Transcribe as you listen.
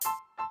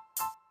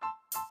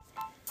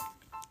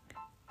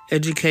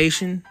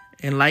education,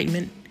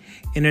 enlightenment,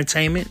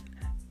 entertainment.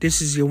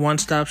 This is your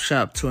one-stop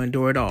shop to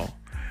endure it all.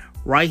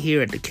 Right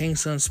here at the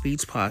King's Son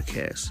Speaks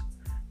podcast.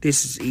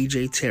 This is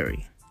EJ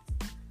Terry.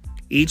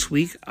 Each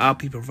week, I'll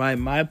be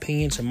providing my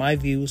opinions and my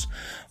views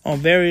on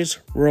various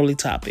worldly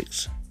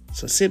topics.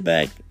 So sit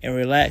back and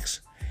relax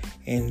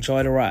and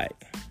enjoy the ride.